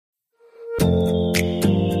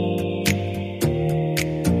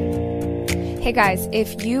Hey guys,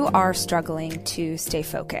 if you are struggling to stay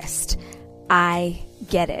focused, I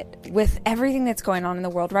get it. With everything that's going on in the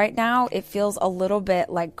world right now, it feels a little bit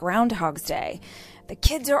like Groundhog's Day. The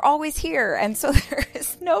kids are always here, and so there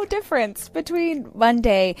is no difference between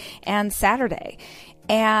Monday and Saturday.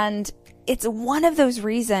 And it's one of those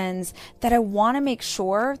reasons that I want to make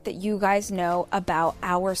sure that you guys know about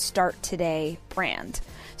our Start Today brand.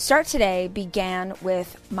 Start Today began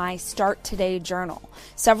with my Start Today journal.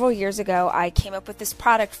 Several years ago, I came up with this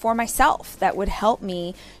product for myself that would help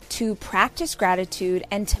me to practice gratitude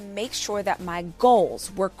and to make sure that my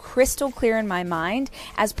goals were crystal clear in my mind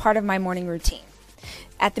as part of my morning routine.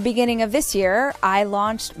 At the beginning of this year, I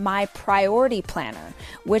launched my Priority Planner,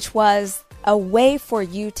 which was a way for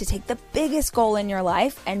you to take the biggest goal in your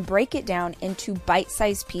life and break it down into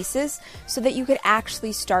bite-sized pieces so that you could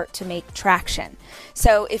actually start to make traction.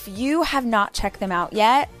 So if you have not checked them out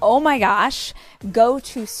yet, oh my gosh, go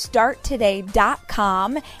to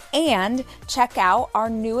starttoday.com and check out our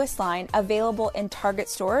newest line available in Target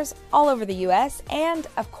stores all over the US and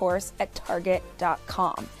of course at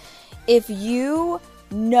target.com. If you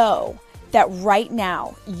know that right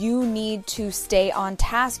now you need to stay on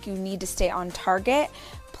task, you need to stay on target,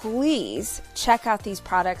 please check out these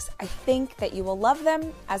products. I think that you will love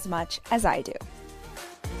them as much as I do.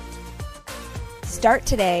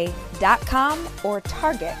 Starttoday.com or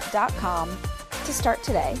target.com to start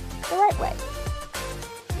today the right way.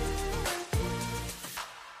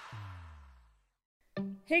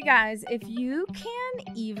 Hey guys, if you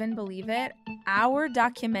can even believe it, our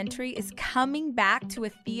documentary is coming back to a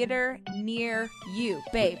theater near you.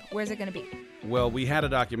 Babe, where's it going to be? Well, we had a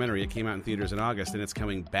documentary. It came out in theaters in August, and it's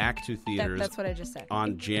coming back to theaters. That's what I just said.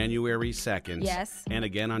 On January 2nd. Yes. And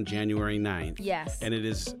again on January 9th. Yes. And it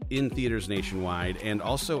is in theaters nationwide and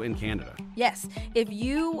also in Canada. Yes. If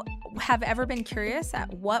you have ever been curious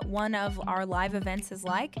at what one of our live events is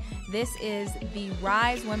like, this is the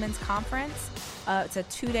Rise Women's Conference. It's a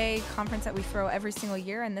 2-day conference that we throw every single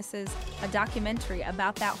year, and this is a documentary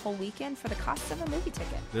about that whole weekend for the cost of a movie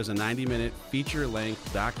ticket. There's a 90-minute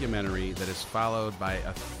feature-length documentary that is followed by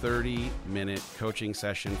a 30-minute coaching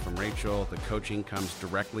session from Rachel. The coaching comes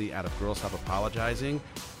directly out of Girls Stop Apologizing.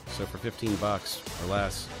 So for $15 or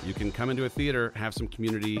less, you can come into a theater, have some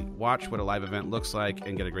community, watch what a live event looks like,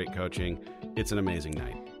 and get a great coaching. It's an amazing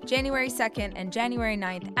night. January 2nd and January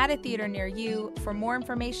 9th at a theater near you. For more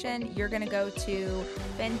information, you're going to go to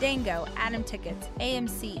Fandango, Atom Tickets,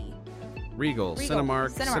 AMC, Regal, Cinemark,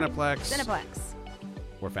 Cineplex,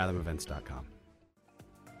 or fathomevents.com.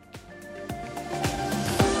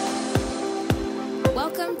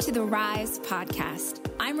 Welcome to the Rise podcast.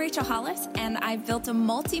 I'm Rachel Hollis, and I've built a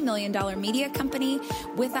multi-million-dollar media company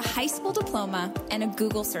with a high school diploma and a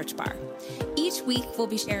Google search bar. Each week, we'll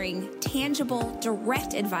be sharing tangible,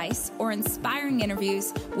 direct advice or inspiring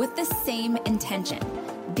interviews with the same intention.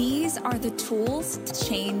 These are the tools to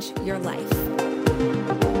change your life.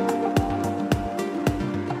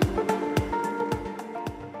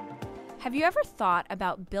 Have you ever thought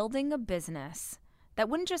about building a business that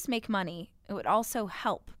wouldn't just make money, it would also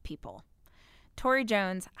help people? Tory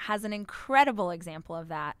Jones has an incredible example of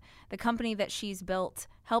that. The company that she's built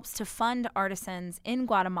helps to fund artisans in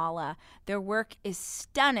Guatemala. Their work is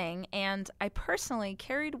stunning, and I personally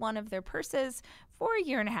carried one of their purses for a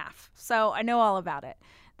year and a half, so I know all about it.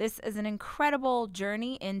 This is an incredible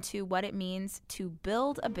journey into what it means to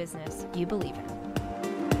build a business you believe in.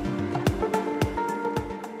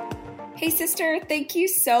 Hey, sister, thank you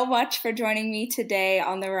so much for joining me today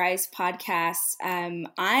on the Rise podcast.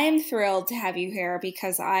 I'm thrilled to have you here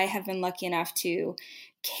because I have been lucky enough to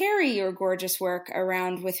carry your gorgeous work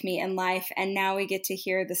around with me in life, and now we get to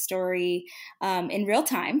hear the story in real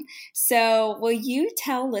time. So will you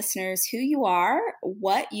tell listeners who you are,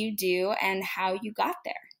 what you do, and how you got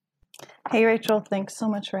there? Hey, Rachel, thanks so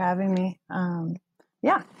much for having me.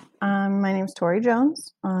 My name's Tory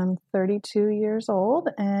Jones. I'm 32 years old,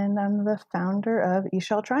 and I'm the founder of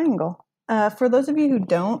eShell Triangle. For those of you who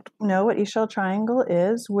don't know what eShell Triangle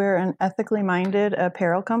is, we're an ethically minded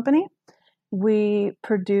apparel company. We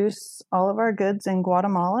produce all of our goods in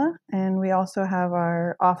Guatemala, and we also have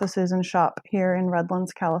our offices and shop here in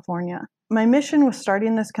Redlands, California. My mission with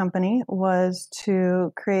starting this company was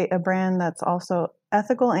to create a brand that's also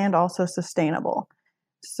ethical and also sustainable.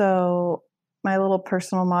 So my little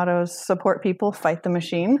personal motto is support people, fight the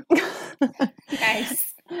machine.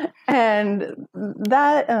 Nice. And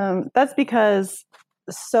that's because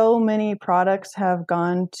so many products have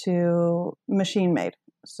gone to machine made.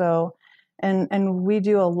 So, and we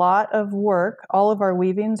do a lot of work. All of our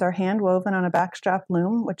weavings are hand woven on a backstrap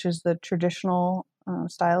loom, which is the traditional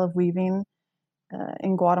style of weaving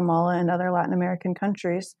in Guatemala and other Latin American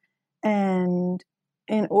countries. And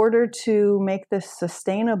in order to make this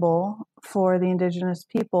sustainable for the indigenous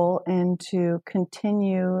people and to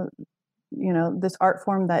continue, this art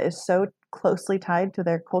form that is so closely tied to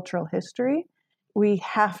their cultural history, we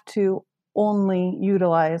have to only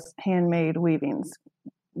utilize handmade weavings.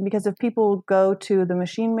 Because if people go to the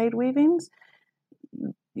machine-made weavings,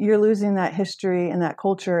 you're losing that history and that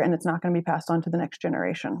culture, and it's not going to be passed on to the next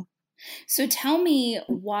generation. So tell me,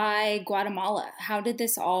 why Guatemala? How did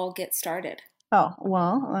this all get started? Oh,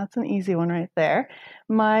 well, that's an easy one right there.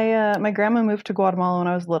 My grandma moved to Guatemala when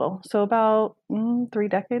I was little, so about 3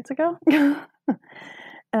 decades ago.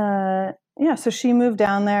 Yeah, so she moved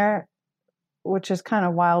down there, which is kind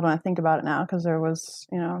of wild when I think about it now, because there was,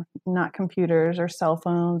 not computers or cell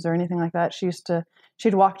phones or anything like that.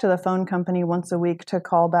 She'd walk to the phone company once a week to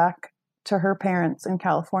call back to her parents in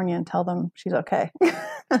California and tell them she's okay.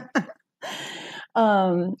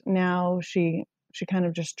 Now she kind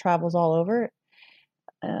of just travels all over,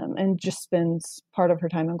 and just spends part of her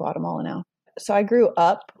time in Guatemala now. So I grew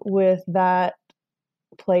up with that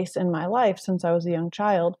place in my life since I was a young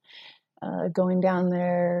child, going down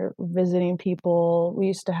there, visiting people.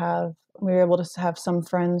 We were able to have some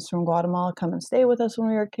friends from Guatemala come and stay with us when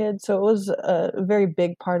we were kids. So it was a very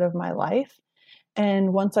big part of my life.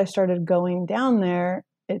 And once I started going down there,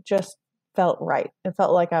 it just felt right. It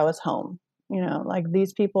felt like I was home. Like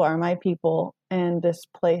these people are my people, and this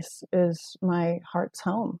place is my heart's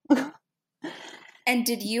home. And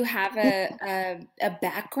did you have a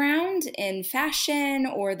background in fashion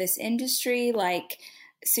or this industry?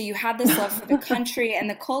 So you had this love for the country and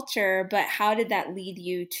the culture, but how did that lead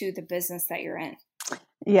you to the business that you're in?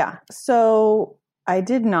 Yeah, so I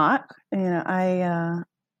did not. I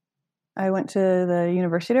went to the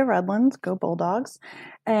University of Redlands, go Bulldogs,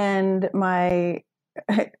 and my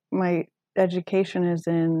my education is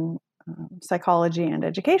in psychology and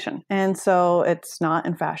education, and so it's not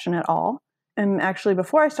in fashion at all. And actually,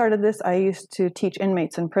 before I started this, I used to teach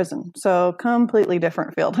inmates in prison, so completely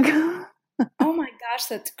different field. Oh my gosh,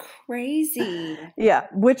 that's crazy. Yeah,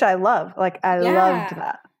 which I love. Like I loved Yeah,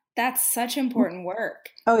 that. that's such important work.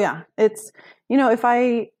 Oh yeah, it's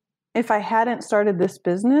if I hadn't started this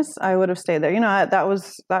business, I would have stayed there. That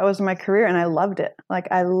was my career, and I loved it. Like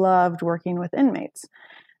I loved working with inmates.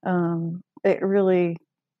 It really,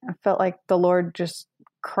 I felt like the Lord just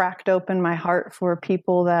cracked open my heart for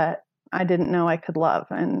people that I didn't know I could love,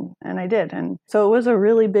 and I did. And so it was a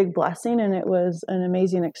really big blessing, and it was an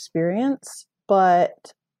amazing experience.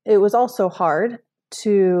 But it was also hard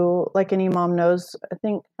to, like any mom knows, I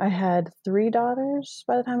think I had 3 daughters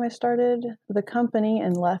by the time I started the company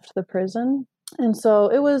and left the prison. And so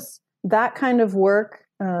it was that kind of work.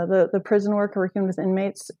 The prison work, working with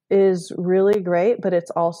inmates, is really great, but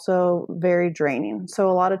it's also very draining. So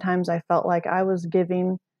a lot of times I felt like I was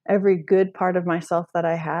giving every good part of myself that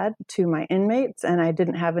I had to my inmates, and I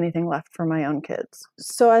didn't have anything left for my own kids.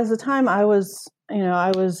 So as the time I was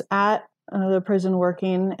at the prison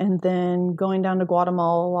working, and then going down to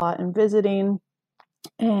Guatemala a lot and visiting.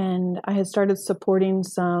 And I had started supporting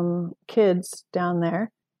some kids down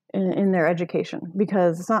there in their education,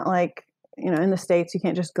 because it's not like, in the States, you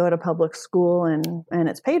can't just go to public school and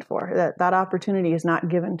it's paid for. That opportunity is not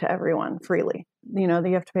given to everyone freely. You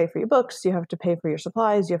have to pay for your books, you have to pay for your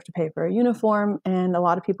supplies, you have to pay for a uniform, and a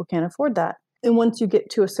lot of people can't afford that. And once you get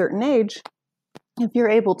to a certain age, if you're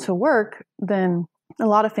able to work, then a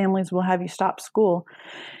lot of families will have you stop school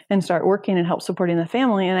and start working and help supporting the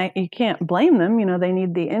family. And you can't blame them. They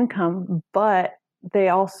need the income, but they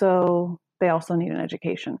also need an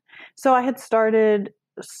education. So I had started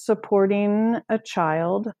supporting a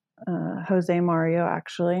child, Jose Mario,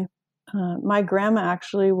 actually. My grandma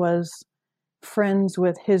actually was friends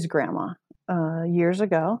with his grandma years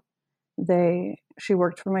ago. She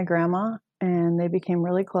worked for my grandma, and they became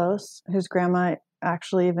really close. His grandma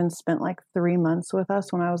actually even spent like 3 months with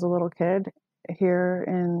us when I was a little kid here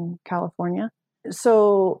in California.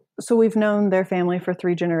 So we've known their family for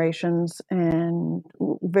 3 generations, and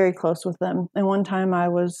very close with them. And one time I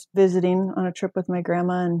was visiting on a trip with my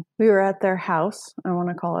grandma, and we were at their house. I want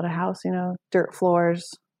to call it a house, dirt floors,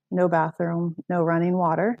 no bathroom, no running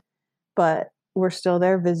water, but we're still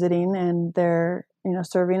there visiting, and they're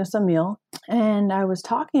serving us a meal. And I was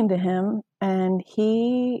talking to him, and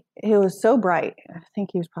he was so bright. I think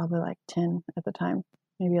he was probably like 10 at the time,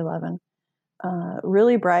 maybe 11.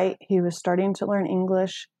 Really bright. He was starting to learn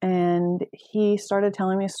English, and he started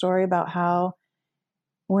telling me a story about how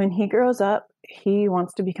when he grows up, he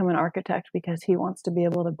wants to become an architect because he wants to be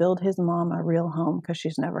able to build his mom a real home, because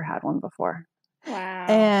she's never had one before. Wow.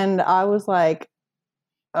 And I was like,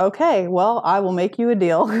 okay, well, I will make you a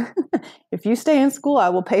deal. If you stay in school, I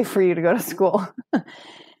will pay for you to go to school.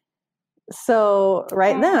 So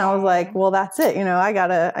right then I was like, well, that's it. I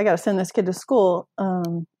gotta send this kid to school.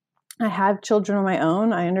 I have children of my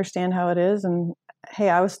own. I understand how it is. And hey,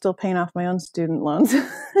 I was still paying off my own student loans,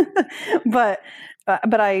 but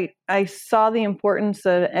I saw the importance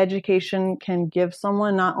that education can give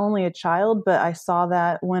someone, not only a child, but I saw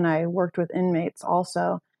that when I worked with inmates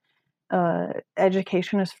also.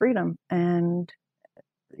 Education is freedom, and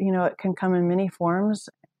it can come in many forms.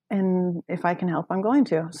 And if I can help, I'm going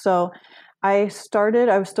to. So I was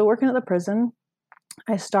still working at the prison.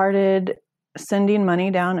 I started sending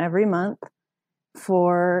money down every month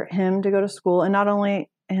for him to go to school, and not only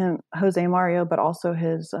him, Jose Mario, but also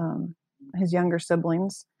his younger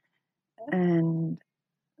siblings. And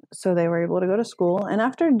so they were able to go to school. And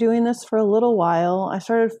after doing this for a little while, I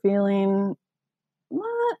started feeling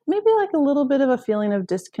maybe like a little bit of a feeling of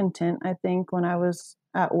discontent, I think, when I was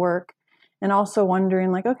at work, and also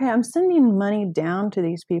wondering like, okay, I'm sending money down to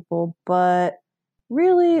these people, but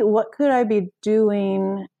really, what could I be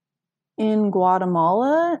doing in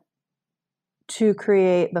Guatemala to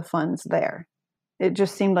create the funds there? It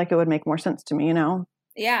just seemed like it would make more sense to me,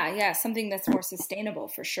 Yeah, something that's more sustainable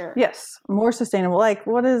for sure. Yes, more sustainable. Like,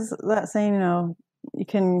 what is that saying? You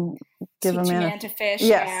can give Teach a man to fish.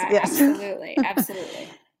 Yes. Absolutely.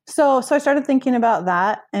 So I started thinking about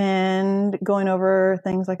that and going over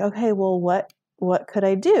things like, okay, well, what could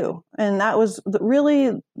I do? And that was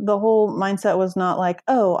really the whole mindset was not like,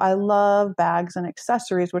 oh, I love bags and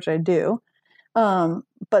accessories, which I do.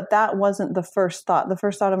 But that wasn't the first thought. The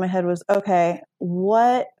first thought in my head was, okay,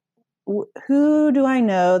 who do I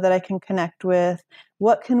know that I can connect with?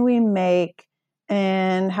 What can we make?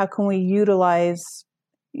 And how can we utilize,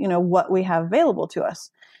 what we have available to us?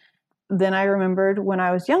 Then I remembered when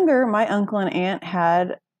I was younger, my uncle and aunt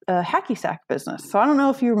had a hacky sack business. So I don't know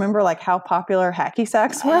if you remember like how popular hacky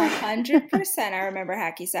sacks were. 100%. I remember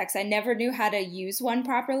hacky sacks. I never knew how to use one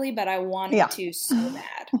properly, but I wanted to so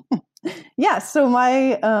bad. Yeah. So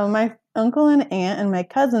my uncle and aunt and my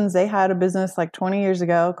cousins, they had a business like 20 years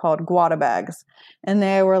ago called Guata Bags. And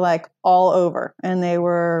they were like all over, and they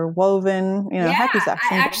were woven, hacky sacks.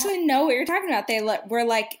 I actually know what you're talking about. They were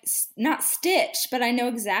like not stitched, but I know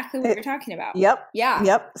exactly what you're talking about. Yep. Yeah.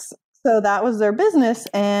 Yep. So that was their business.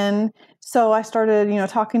 And so I started,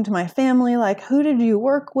 talking to my family, like, who did you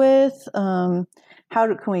work with? Can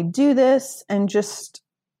we do this? And just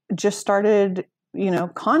started,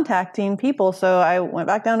 contacting people. So I went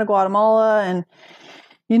back down to Guatemala and,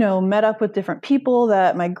 met up with different people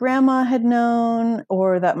that my grandma had known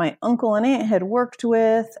or that my uncle and aunt had worked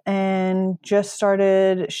with, and just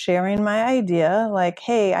started sharing my idea. Like,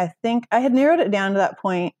 hey, I think I had narrowed it down to that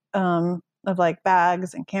point of like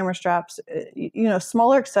bags and camera straps,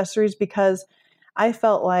 smaller accessories, because I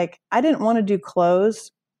felt like I didn't want to do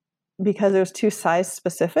clothes because it was too size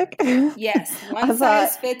specific. Yes. One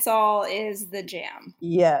size fits all is the jam.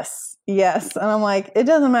 Yes. And I'm like, it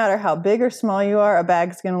doesn't matter how big or small you are, a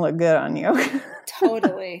bag's going to look good on you.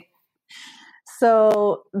 Totally.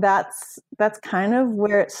 So that's kind of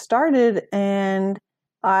where it started. And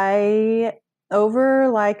over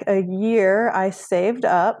like a year, I saved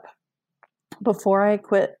up before I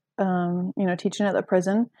quit, teaching at the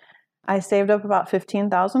prison. I saved up about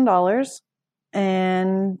 $15,000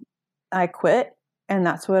 and I quit, and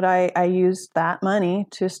that's what I used that money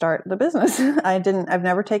to start the business. I've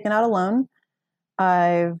never taken out a loan.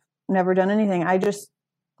 I've never done anything.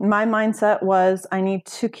 My mindset was I need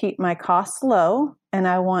to keep my costs low, and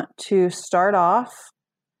I want to start off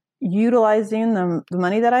utilizing the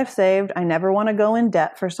money that I've saved. I never want to go in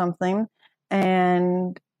debt for something,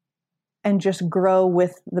 and just grow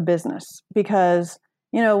with the business, because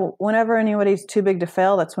whenever anybody's too big to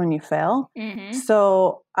fail, that's when you fail. Mm-hmm.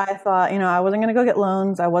 So I thought, I wasn't going to go get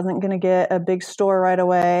loans. I wasn't going to get a big store right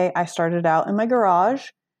away. I started out in my garage,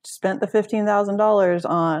 spent the $15,000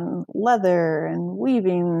 on leather and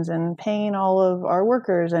weavings and paying all of our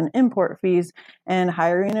workers and import fees and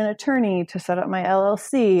hiring an attorney to set up my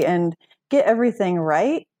LLC and get everything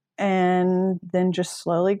right. And then just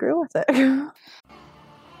slowly grew with it.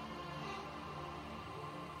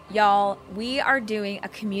 Y'all, we are doing a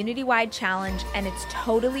community-wide challenge, and it's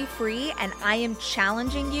totally free, and I am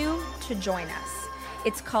challenging you to join us.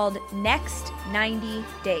 It's called Next 90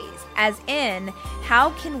 Days, as in, how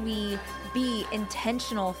can we be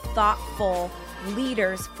intentional, thoughtful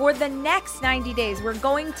leaders for the next 90 days? We're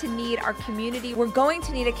going to need our community. We're going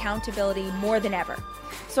to need accountability more than ever.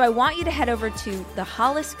 So I want you to head over to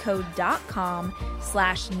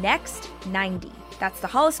theholliscode.com/next90. That's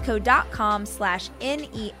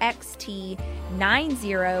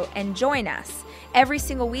theholliscode.com/NEXT90 and join us. Every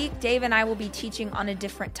single week, Dave and I will be teaching on a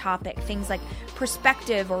different topic, things like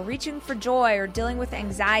perspective or reaching for joy or dealing with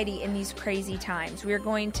anxiety in these crazy times. We are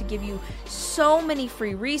going to give you so many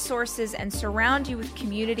free resources and surround you with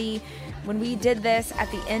community. When we did this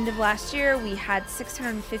at the end of last year, we had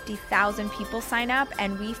 650,000 people sign up,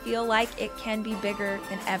 and we feel like it can be bigger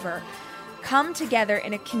than ever. Come together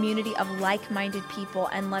in a community of like-minded people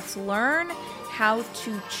and let's learn how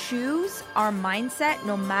to choose our mindset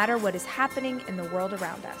no matter what is happening in the world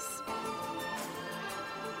around us.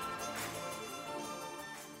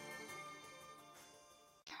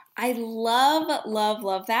 I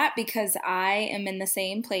love that because I am in the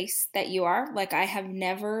same place that you are. Like, I have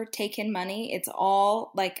never taken money. It's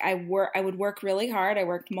all like I would work really hard. I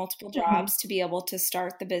worked multiple jobs to be able to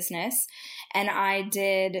start the business. And I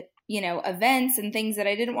did, events and things that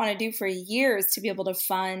I didn't want to do for years to be able to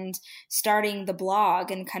fund starting the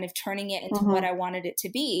blog and kind of turning it into what I wanted it to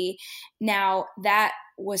be. Now that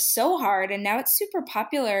was so hard, and now it's super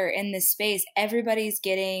popular in this space. Everybody's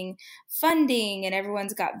getting funding and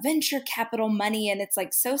everyone's got venture capital money, and it's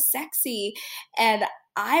like so sexy. And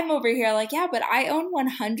I'm over here like, yeah, but I own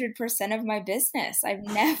 100% of my business. That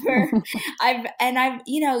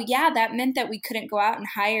meant that we couldn't go out and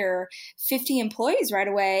hire 50 employees right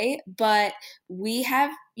away, but we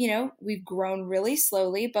have, we've grown really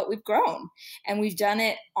slowly, but we've grown, and we've done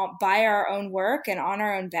it by our own work and on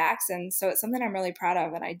our own backs. And so it's something I'm really proud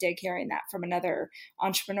of. And I dig hearing that from another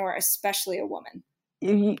entrepreneur, especially a woman.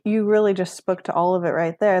 You really just spoke to all of it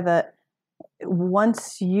right there, that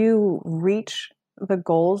once you reach the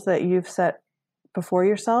goals that you've set before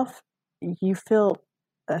yourself, you feel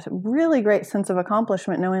a really great sense of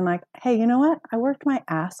accomplishment knowing like, hey, you know what? I worked my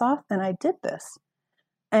ass off and I did this.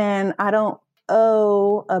 And I don't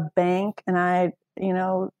owe a bank, and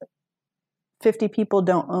 50 people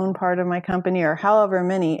don't own part of my company, or however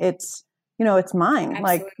many. It's, it's mine. Absolutely.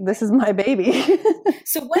 Like, this is my baby.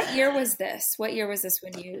 So what year was this? What year was this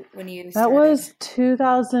when you started? That was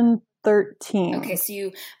 2013. Okay, so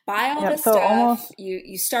you buy all this stuff,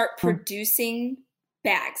 you start producing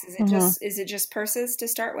bags. Is it just purses to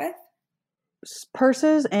start with?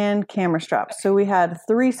 Purses and camera straps. So we had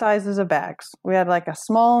 3 sizes of bags. We had like a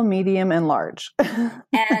small, medium, and large.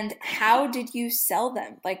 And how did you sell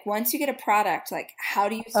them? Like, once you get a product, like, how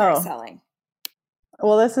do you start selling?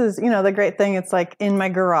 Well, this is, the great thing. It's like in my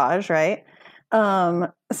garage, right?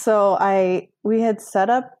 So we had set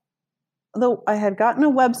up I had gotten a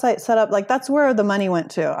website set up. Like, that's where the money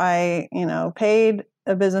went to. I, paid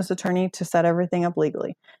a business attorney to set everything up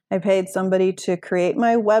legally. I paid somebody to create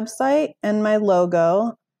my website and my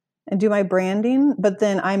logo and do my branding, but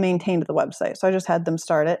then I maintained the website. So I just had them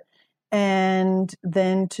start it, and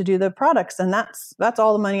then to do the products. And that's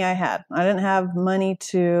all the money I had. I didn't have money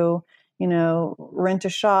to, rent a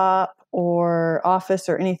shop or office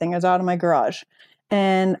or anything. I was out of my garage,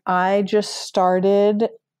 and I just started,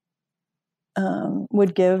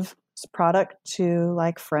 would give product to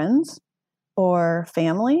like friends or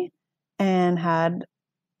family, and had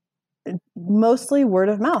mostly word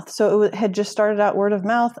of mouth. So it had just started out word of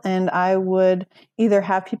mouth, and I would either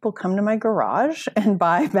have people come to my garage and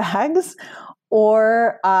buy bags,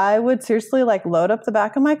 or I would seriously like load up the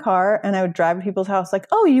back of my car and I would drive to people's house like,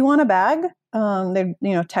 oh, you want a bag? They'd,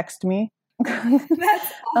 text me.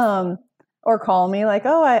 That's awesome. Or call me like,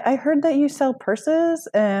 oh, I heard that you sell purses.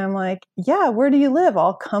 And I'm like, yeah, where do you live?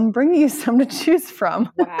 I'll come bring you some to choose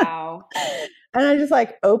from. Wow. And I just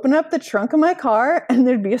like open up the trunk of my car, and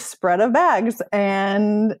there'd be a spread of bags,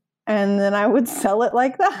 and then I would sell it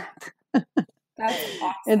like that. That's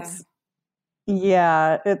awesome. It's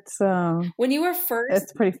when you were first,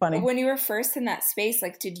 it's pretty funny. When you were first in that space,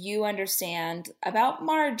 like, did you understand about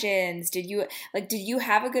margins? Did you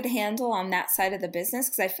have a good handle on that side of the business?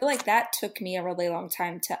 Because I feel like that took me a really long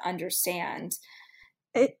time to understand.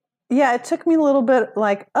 It took me a little bit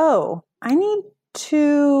like, oh, I need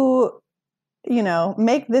to,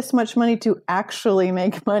 make this much money to actually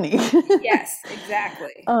make money. Yes,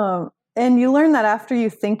 exactly. And you learn that after you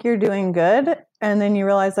think you're doing good, and then you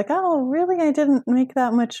realize like, oh, really? I didn't make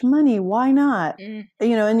that much money. Why not?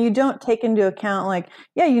 And you don't take into account like,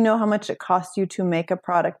 yeah, how much it costs you to make a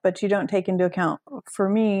product, but you don't take into account, for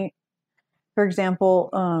me, for example,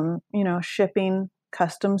 shipping,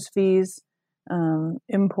 customs fees,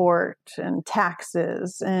 import and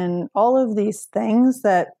taxes, and all of these things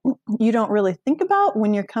that you don't really think about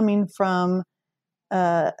when you're coming from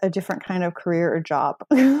a different kind of career or job.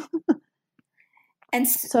 And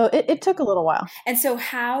so it took a little while. And so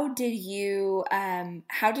how did you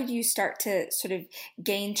start to sort of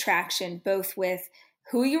gain traction both with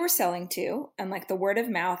who you were selling to and like the word of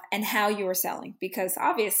mouth and how you were selling? Because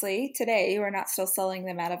obviously today you are not still selling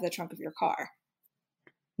them out of the trunk of your car.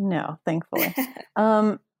 No, thankfully.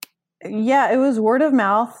 Yeah, it was word of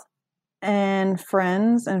mouth and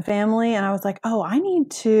friends and family. And I was like, oh,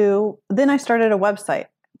 then I started a website.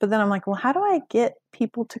 But then I'm like, well, how do I get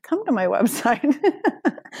people to come to my website?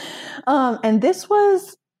 And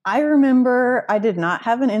I remember I did not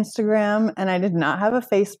have an Instagram and I did not have a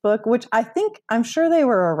Facebook, which I'm sure they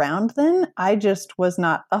were around then. I just was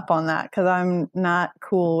not up on that because I'm not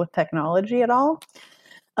cool with technology at all.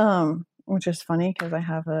 Which is funny because I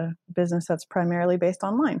have a business that's primarily based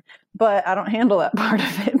online, but I don't handle that part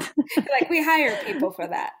of it. Like we hire people for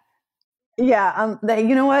that. Yeah.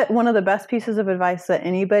 You know what? One of the best pieces of advice that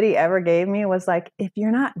anybody ever gave me was like, if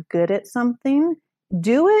you're not good at something,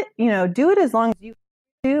 do it as long as you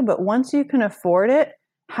do. But once you can afford it,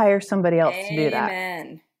 hire somebody else to do that.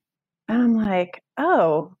 Amen. And I'm like,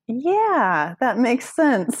 oh yeah, that makes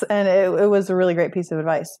sense. And it was a really great piece of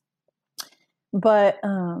advice. But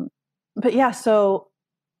yeah, so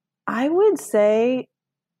I would say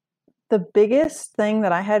the biggest thing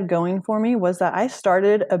that I had going for me was that I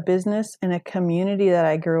started a business in a community that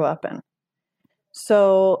I grew up in.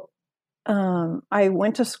 So I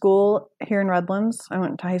went to school here in Redlands. I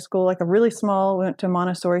went to high school, like went to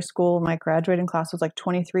Montessori school. My graduating class was like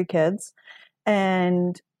 23 kids.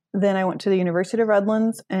 And then I went to the University of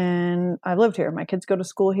Redlands and I lived here. My kids go to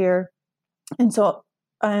school here. And so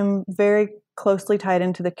I'm very closely tied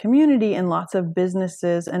into the community and lots of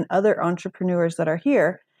businesses and other entrepreneurs that are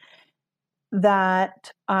here,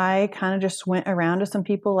 that I kind of just went around to some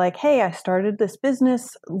people like, hey, I started this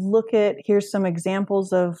business. Here's some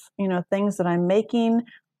examples of, things that I'm making.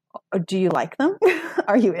 Do you like them?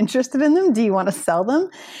 Are you interested in them? Do you want to sell them?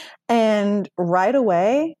 And right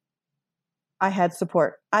away, I had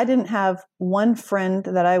support. I didn't have one friend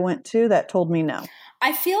that I went to that told me no.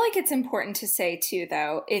 I feel like it's important to say too,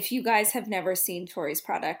 though, if you guys have never seen Tory's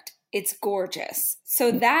product, it's gorgeous.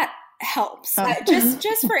 So that helps.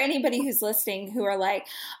 Just for anybody who's listening who are like,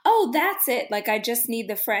 oh, that's it. Like, I just need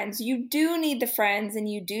the friends. You do need the friends and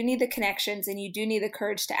you do need the connections and you do need the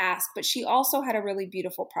courage to ask. But she also had a really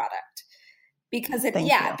beautiful product. Because it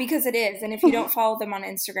is. And if you don't follow them on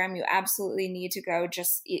Instagram, you absolutely need to go,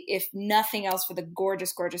 just if nothing else, for the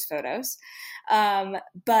gorgeous, gorgeous photos.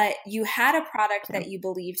 But you had a product that you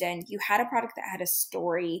believed in. You had a product that had a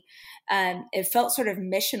story. It felt sort of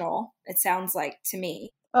missional, it sounds like to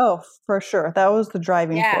me. Oh, for sure. That was the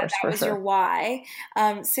driving force. That was your why.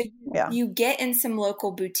 So you get in some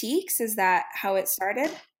local boutiques. Is that how it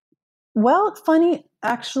started? Well, funny,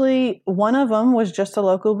 actually, one of them was just a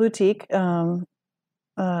local boutique.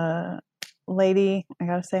 Lady, I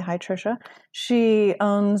gotta say hi, Trisha. She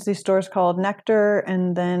owns these stores called Nectar,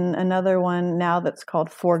 and then another one now that's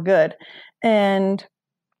called For Good. And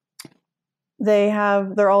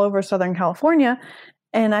they're all over Southern California.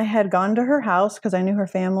 And I had gone to her house because I knew her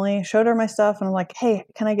family, showed her my stuff, and I'm like, hey,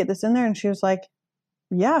 can I get this in there? And she was like,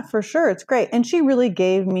 yeah, for sure. It's great. And she really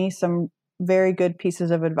gave me some very good pieces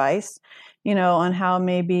of advice, on how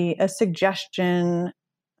maybe a suggestion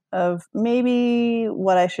of maybe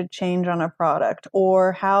what I should change on a product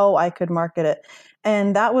or how I could market it.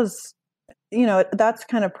 And that was, that's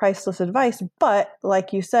kind of priceless advice. But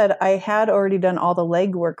like you said, I had already done all the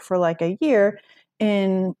legwork for like a year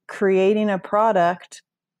in creating a product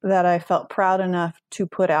that I felt proud enough to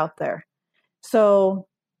put out there. So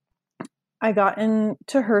I got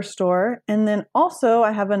into her store. And then also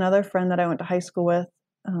I have another friend that I went to high school with,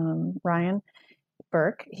 Ryan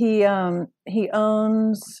Burke. He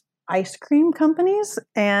owns ice cream companies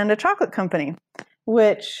and a chocolate company,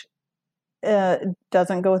 which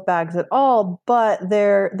doesn't go with bags at all, but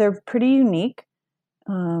they're pretty unique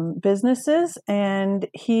businesses. And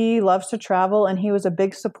he loves to travel, and he was a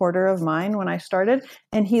big supporter of mine when I started.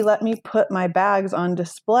 And he let me put my bags on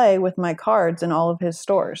display with my cards in all of his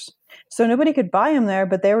stores. So nobody could buy them there,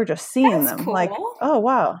 but they were just seeing them. Cool. Like, oh,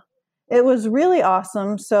 wow. It was really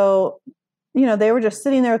awesome. So, they were just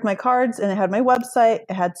sitting there with my cards, and it had my website.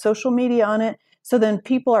 It had social media on it. So then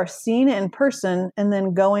people are seeing it in person and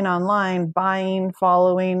then going online, buying,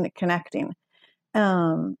 following, connecting.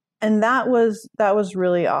 And that was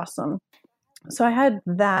really awesome. So I had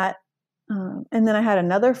that. And then I had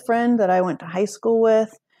another friend that I went to high school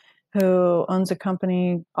with who owns a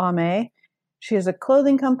company, Ame. She has a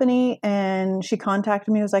clothing company, and she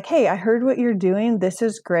contacted me. Was like, hey, I heard what you're doing. This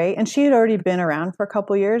is great. And she had already been around for a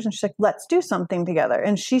couple of years, and she's like, let's do something together.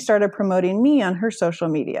 And she started promoting me on her social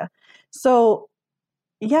media. So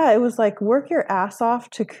yeah, it was like work your ass off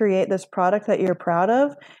to create this product that you're proud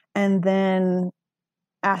of, and then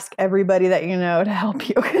ask everybody that you know to help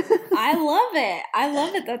you. I love it. I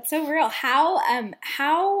love it. That's so real.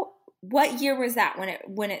 What year was that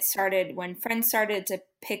when it started, when Friends started to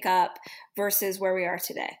pick up versus where we are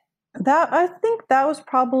today? I think that was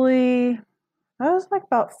like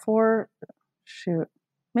about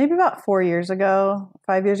maybe about 4 years ago,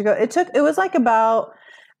 5 years ago. It was like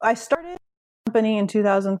I started the company in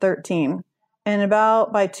 2013, and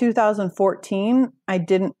about by 2014, I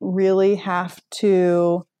didn't really have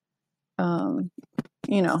to,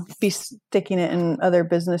 be sticking it in other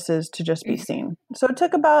businesses to just be seen. So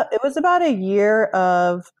it was about a year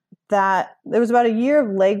of that. There was about a year of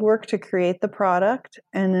legwork to create the product,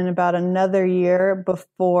 and then about another year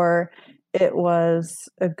before it was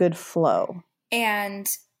a good flow. And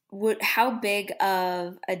how big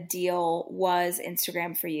of a deal was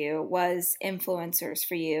Instagram for you? Was influencers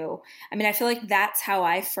for you? I mean, I feel like that's how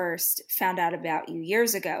I first found out about you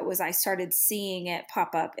years ago, was I started seeing it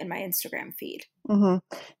pop up in my Instagram feed. Mm-hmm.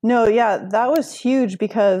 No, yeah, that was huge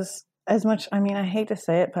because as much, I mean, I hate to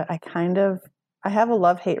say it, but I have a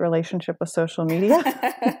love-hate relationship with social media.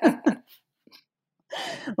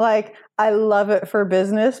 Like, I love it for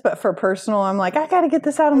business, but for personal, I'm like, I got to get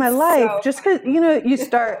this out of my life. Just because,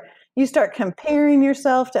 you start comparing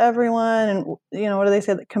yourself to everyone, and what do they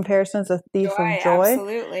say? That comparison is a thief of joy.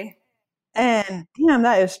 Absolutely. And damn,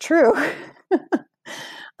 that is true.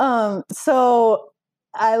 So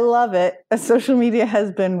I love it. Social media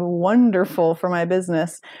has been wonderful for my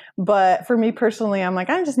business, but for me personally, I'm like,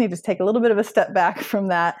 I just need to take a little bit of a step back from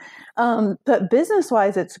that. But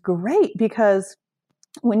business-wise, it's great because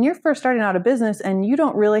when you're first starting out a business and you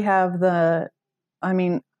don't really have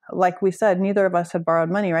like we said, neither of us had borrowed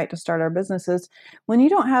money, right, to start our businesses. When you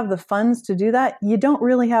don't have the funds to do that, you don't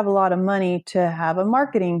really have a lot of money to have a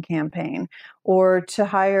marketing campaign or to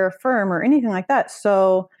hire a firm or anything like that.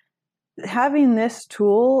 So having this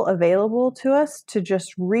tool available to us to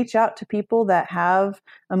just reach out to people that have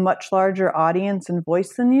a much larger audience and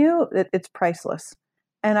voice than you, it's priceless.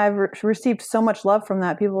 And I've received so much love from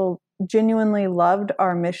that. People genuinely loved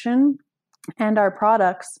our mission and our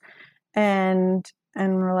products, and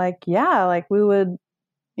we're like, yeah, like we would,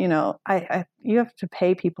 you have to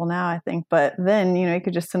pay people now, I think, but then, you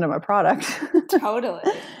could just send them a product. Totally.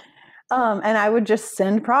 And I would just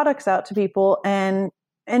send products out to people, and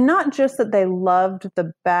not just that they loved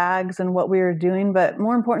the bags and what we were doing, but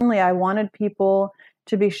more importantly, I wanted people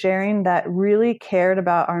to be sharing that really cared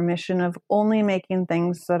about our mission of only making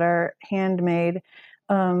things that are handmade,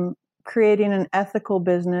 creating an ethical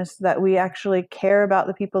business, that we actually care about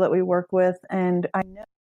the people that we work with. And I know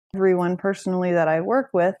everyone personally that I work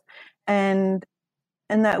with, and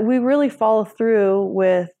that we really follow through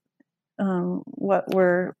with what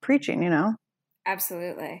we're preaching,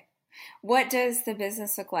 Absolutely. What does the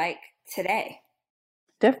business look like today?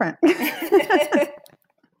 Different.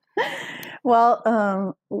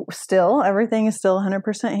 Well, still, everything is still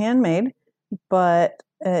 100% handmade, but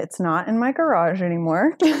it's not in my garage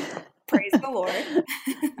anymore. Praise the Lord.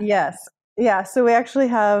 Yes. Yeah. So we actually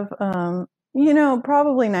have,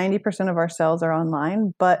 probably 90% of our sales are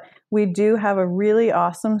online, but we do have a really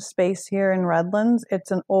awesome space here in Redlands.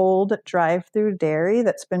 It's an old drive-through dairy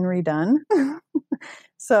that's been redone.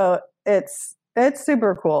 So it's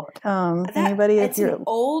super cool. It's an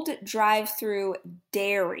old drive-through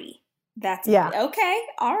dairy. Okay.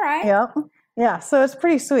 All right. Yep. Yeah. So it's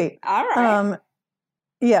pretty sweet. All right.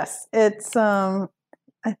 Yes, it's. I'm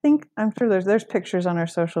sure there's pictures on our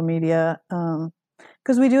social media,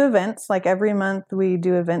 because we do events like every month. We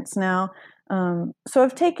do events now. So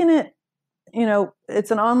I've taken it.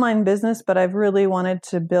 It's an online business, but I've really wanted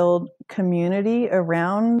to build community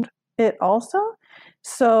around it also.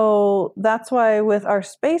 So that's why with our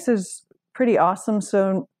space is pretty awesome.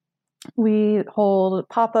 So we hold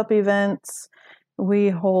pop-up events. We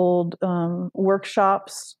hold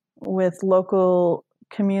workshops with local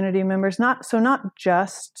community members. Not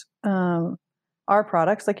just our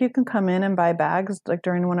products. Like, you can come in and buy bags like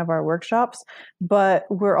during one of our workshops, but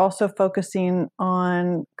we're also focusing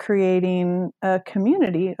on creating a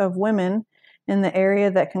community of women in the area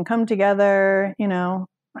that can come together,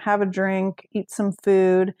 have a drink, eat some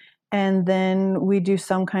food, and then we do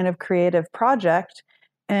some kind of creative project,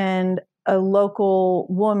 and a local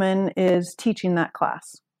woman is teaching that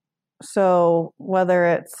class. So whether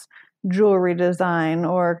it's jewelry design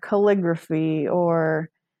or calligraphy or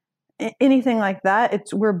anything like that,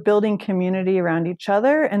 we're building community around each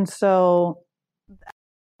other. And so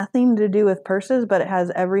nothing to do with purses, but it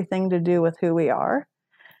has everything to do with who we are.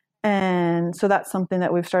 And so that's something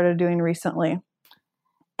that we've started doing recently.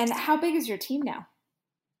 And how big is your team now?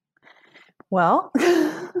 Well,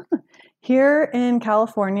 here in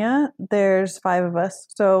California, there's 5 of us.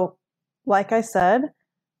 So, like I said,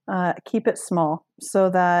 keep it small so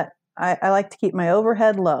that I like to keep my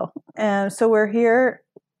overhead low. And so we're here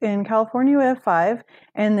in California, we have 5.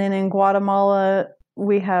 And then in Guatemala,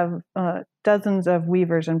 we have dozens of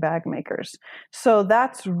weavers and bag makers. So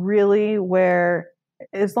that's really where,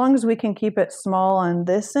 as long as we can keep it small on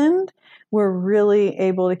this end, we're really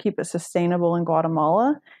able to keep it sustainable in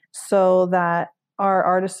Guatemala so that our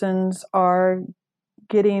artisans are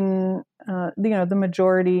getting the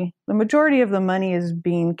majority of the money is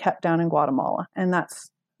being kept down in Guatemala, and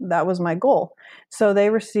that was my goal. So they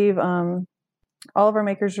receive all of our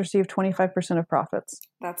makers receive 25% of profits.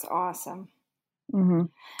 That's awesome.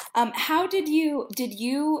 Mm-hmm. How did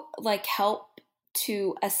you like help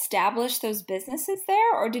to establish those businesses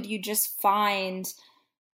there, or did you just find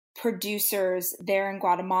producers there in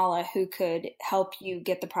Guatemala who could help you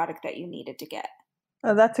get the product that you needed to get?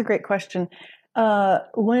 Oh, that's a great question.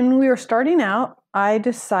 When we were starting out, I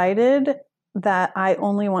decided that I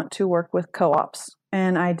only want to work with co-ops,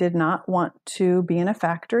 and I did not want to be in a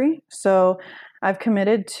factory. So I've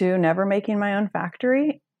committed to never making my own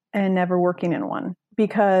factory and never working in one,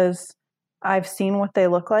 because I've seen what they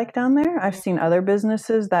look like down there. I've seen other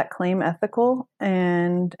businesses that claim ethical,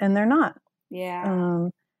 and they're not. Yeah.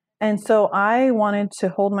 And so I wanted to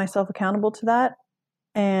hold myself accountable to that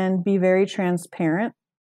and be very transparent.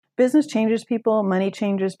 Business changes people, money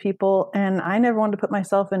changes people, and I never wanted to put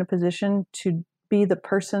myself in a position to be the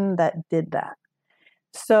person that did that.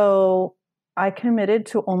 So I committed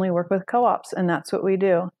to only work with co-ops, and that's what we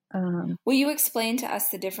do. Will you explain to us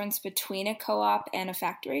the difference between a co-op and a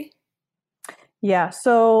factory? Yeah,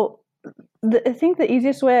 so I think the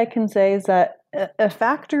easiest way I can say is that a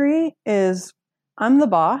factory is, I'm the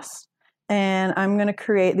boss, and I'm going to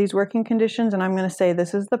create these working conditions, and I'm going to say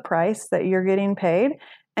this is the price that you're getting paid,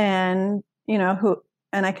 and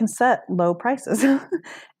and I can set low prices,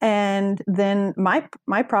 and then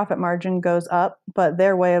my profit margin goes up, but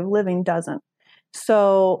their way of living doesn't.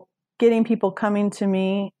 So getting people coming to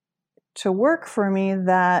me to work for me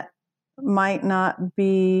that might not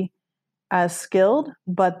be as skilled,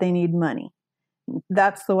 but they need money.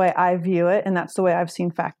 That's the way I view it, and that's the way I've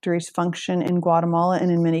seen factories function in Guatemala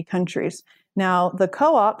and in many countries. Now, the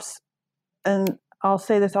co-ops, and I'll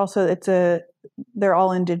say this also, they're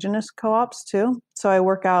all indigenous co-ops too. So I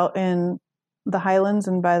work out in the highlands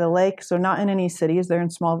and by the lake, so not in any cities, they're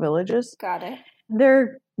in small villages. Got it.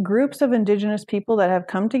 They're groups of indigenous people that have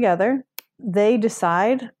come together. They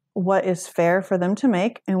decide what is fair for them to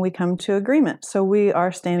make, and we come to agreement. So we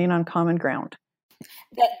are standing on common ground.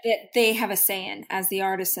 That they have a say in, as the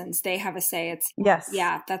artisans, they have a say. Yes.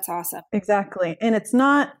 Yeah, that's awesome. Exactly. And it's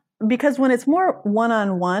not, because when it's more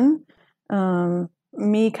one-on-one,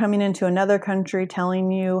 me coming into another country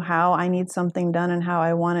telling you how I need something done and how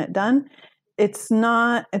I want it done, it's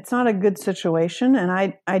not a good situation. And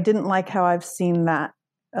I didn't like how I've seen that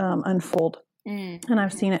unfold. And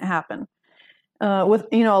I've seen it happen. With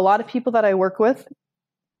a lot of people that I work with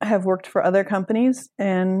have worked for other companies,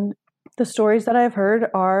 and the stories that I've heard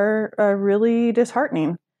are really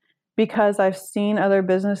disheartening, because I've seen other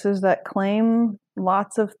businesses that claim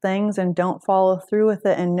lots of things and don't follow through with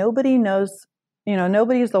it, and nobody knows,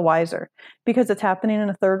 nobody's the wiser, because it's happening in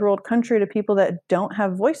a third world country to people that don't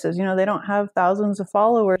have voices. They don't have thousands of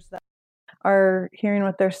followers that are hearing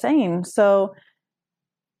what they're saying. So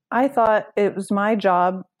I thought it was my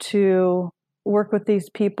job to work with these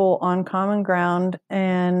people on common ground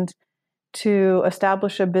and to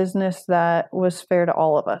establish a business that was fair to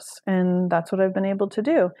all of us. And that's what I've been able to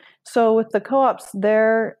do. So with the co-ops,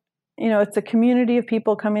 it's a community of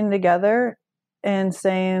people coming together and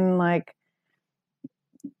saying, like,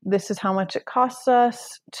 this is how much it costs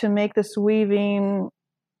us to make this weaving,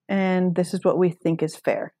 and this is what we think is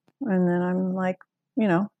fair. And then I'm like,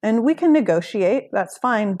 and we can negotiate, that's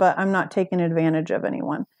fine, but I'm not taking advantage of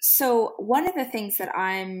anyone. So one of the things that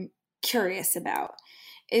I'm curious about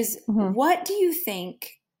is, what do you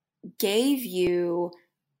think gave you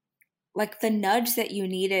like the nudge that you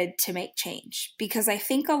needed to make change? Because I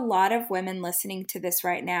think a lot of women listening to this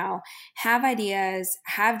right now have ideas,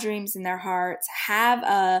 have dreams in their hearts, have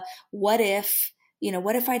a what if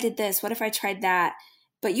I did this? What if I tried that?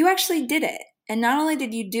 But you actually did it. And not only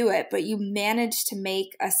did you do it, but you managed to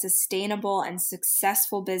make a sustainable and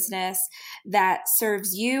successful business that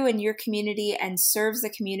serves you and your community and serves the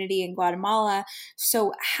community in Guatemala.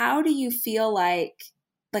 So how do you feel like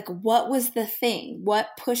what was the thing?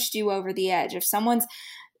 What pushed you over the edge? If someone's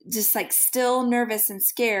just like still nervous and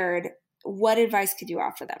scared, what advice could you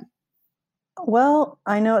offer them? Well,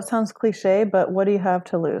 I know it sounds cliche, but what do you have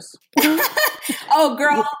to lose? Oh,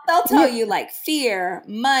 girl, they'll tell you like fear,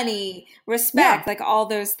 money, respect, like all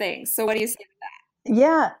those things. So what do you say to that?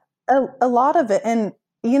 Yeah, a lot of it. And,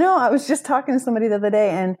 I was just talking to somebody the other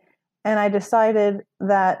day and I decided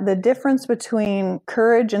that the difference between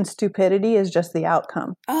courage and stupidity is just the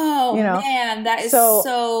outcome. Oh, man, that is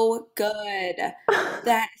so good.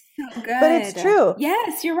 That is so good. But it's true.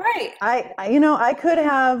 Yes, you're right. I could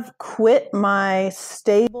have quit my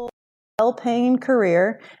stable, well-paying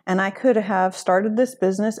career and I could have started this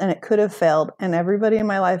business and it could have failed. And everybody in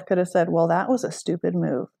my life could have said, well, that was a stupid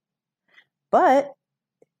move. But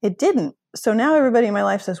it didn't. So now everybody in my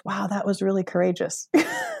life says, wow, that was really courageous.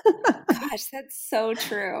 Gosh, that's so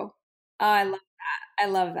true. Oh, I love that. I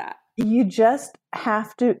love that. You just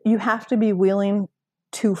have to be willing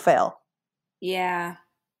to fail. Yeah.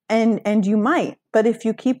 And you might, but if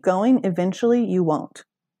you keep going, eventually you won't.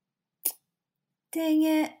 Dang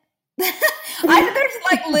it. There's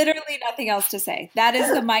like literally nothing else to say. That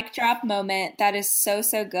is the mic drop moment. That is so,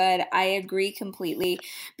 so good. I agree completely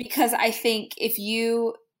because I think if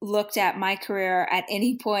you looked at my career at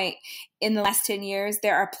any point in the last 10 years,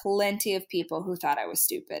 there are plenty of people who thought I was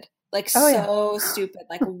stupid. Like stupid.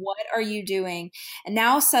 Like, what are you doing? And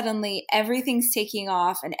now suddenly everything's taking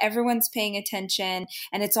off and everyone's paying attention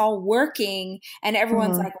and it's all working. And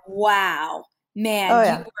everyone's like, wow,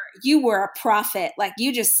 man, you were a prophet. Like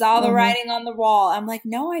you just saw the writing on the wall. I'm like,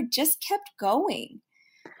 no, I just kept going.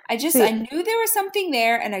 I knew there was something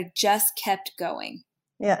there and I just kept going.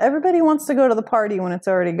 Yeah, everybody wants to go to the party when it's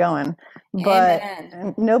already going, but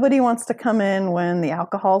nobody wants to come in when the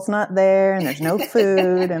alcohol's not there and there's no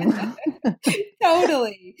food. And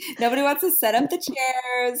Totally. Nobody wants to set up the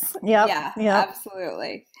chairs. Yep.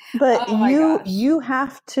 Absolutely. But you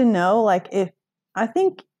have to know, like, I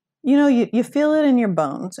think, you feel it in your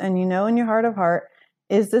bones and in your heart of heart,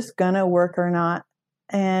 is this gonna work or not?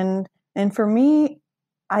 And for me,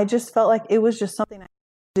 I just felt like it was just something I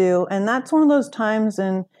do. And that's one of those times,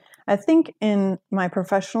 and I think in my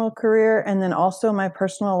professional career and then also my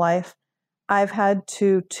personal life, I've had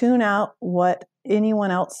to tune out what anyone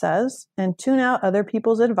else says and tune out other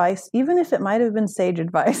people's advice, even if it might have been sage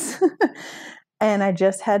advice. And I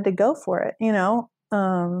just had to go for it,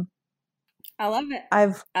 I love it.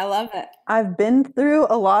 I love it. I've been through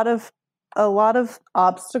a lot of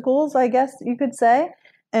obstacles, I guess you could say.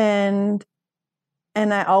 And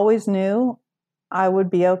I always knew I would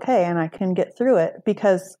be okay and I can get through it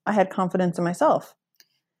because I had confidence in myself.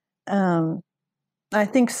 I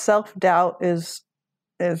think self-doubt is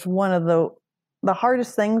one of the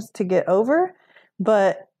hardest things to get over,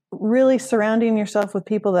 but really surrounding yourself with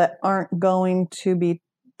people that aren't going to be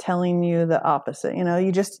telling you the opposite.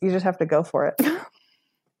 You just have to go for it.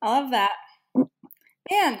 I love that.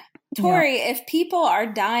 Man, Tory, if people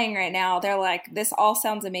are dying right now, they're like, this all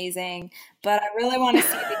sounds amazing, but I really want to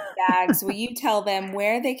see these bags. Will you tell them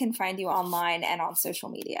where they can find you online and on social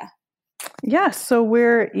media? Yeah, so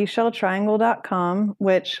we're eShellTriangle.com,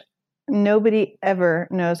 which nobody ever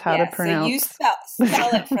knows how to pronounce. So you spell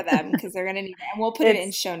it for them because they're going to need it. And we'll put it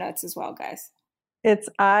in show notes as well, guys. It's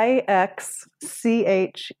IXCHEL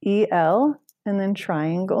and then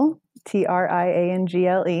triangle,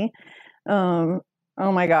 TRIANGLE.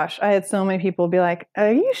 Oh my gosh, I had so many people be like,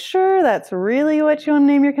 are you sure that's really what you want to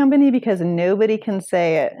name your company? Because nobody can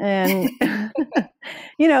say it. And, and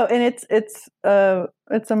it's a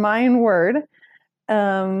Mayan word.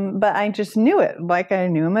 But I just knew it. Like I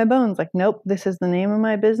knew in my bones, like, nope, this is the name of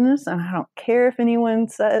my business. And I don't care if anyone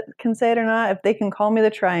can say it or not, if they can call me the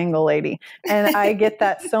Triangle Lady. And I get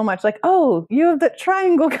that so much, like, oh, you have the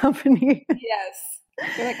Triangle Company. Yes.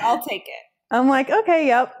 You're like, I'll take it. I'm like, okay,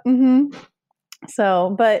 yep. Mm-hmm.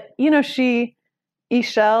 So, but Ixchel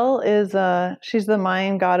is she's the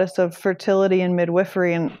Mayan goddess of fertility and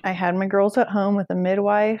midwifery, and I had my girls at home with a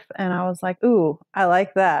midwife, and I was like, ooh, I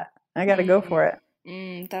like that. I got to go for it.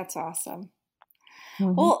 That's awesome.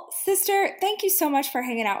 Mm-hmm. Well, sister, thank you so much for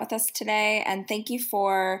hanging out with us today, and thank you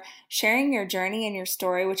for sharing your journey and your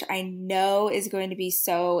story, which I know is going to be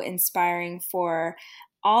so inspiring for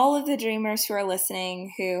all of the dreamers who are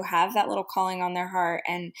listening, who have that little calling on their heart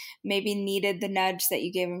and maybe needed the nudge that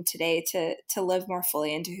you gave them today to live more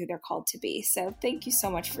fully into who they're called to be. So thank you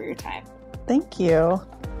so much for your time. Thank you.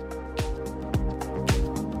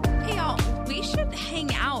 Hey, y'all, we should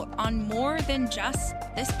hang out on more than just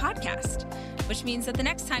this podcast, which means that the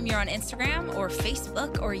next time you're on Instagram or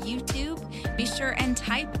Facebook or YouTube, be sure and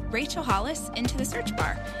type Rachel Hollis into the search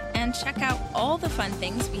bar and check out all the fun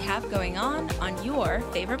things we have going on your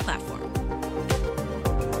favorite platform.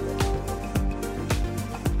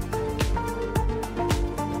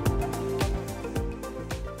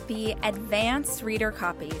 Advanced reader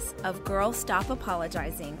copies of Girl Stop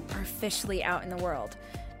Apologizing are officially out in the world,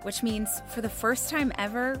 which means for the first time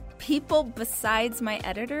ever, people besides my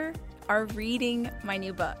editor are reading my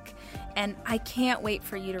new book, and I can't wait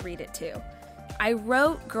for you to read it too. I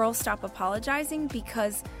wrote Girl Stop Apologizing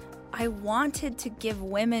because I wanted to give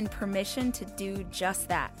women permission to do just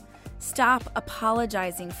that. Stop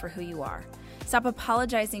apologizing for who you are. Stop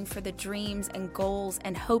apologizing for the dreams and goals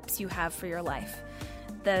and hopes you have for your life.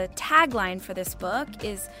 The tagline for this book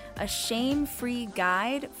is a shame-free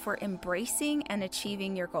guide for embracing and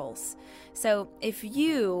achieving your goals. So if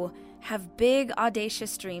you have big,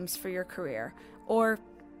 audacious dreams for your career or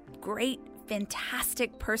great,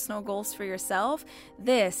 fantastic personal goals for yourself,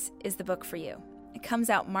 this is the book for you. It comes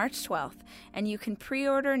out March 12th, and you can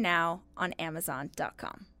pre-order now on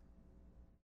Amazon.com.